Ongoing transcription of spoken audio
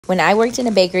When I worked in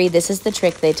a bakery, this is the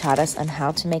trick they taught us on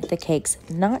how to make the cakes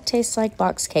not taste like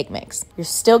box cake mix. You're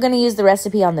still going to use the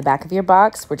recipe on the back of your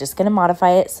box. We're just going to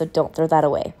modify it, so don't throw that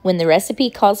away. When the recipe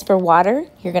calls for water,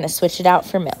 you're going to switch it out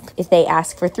for milk. If they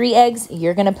ask for 3 eggs,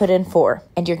 you're going to put in 4.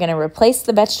 And you're going to replace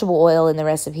the vegetable oil in the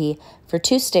recipe for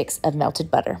 2 sticks of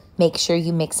melted butter. Make sure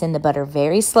you mix in the butter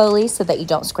very slowly so that you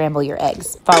don't scramble your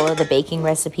eggs. Follow the baking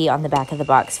recipe on the back of the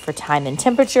box for time and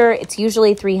temperature. It's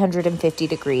usually 350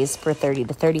 degrees for 30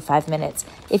 to 35 minutes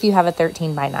if you have a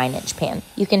 13 by 9 inch pan.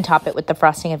 You can top it with the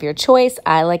frosting of your choice.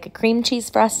 I like a cream cheese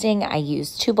frosting. I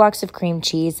use 2 blocks of cream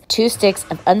cheese, 2 sticks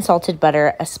of unsalted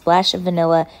butter, a splash of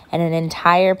vanilla, and an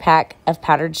entire pack of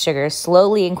powdered sugar,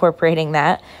 slowly incorporating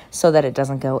that so that it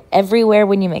doesn't go everywhere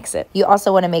when you mix it. You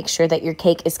also want to make sure that your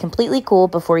cake is completely cool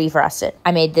before you frost it.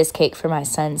 I made this cake for my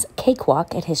son's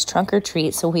cakewalk at his trunk or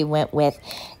treat, so we went with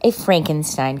a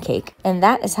Frankenstein cake. And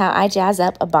that is how I jazz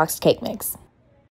up a boxed cake mix.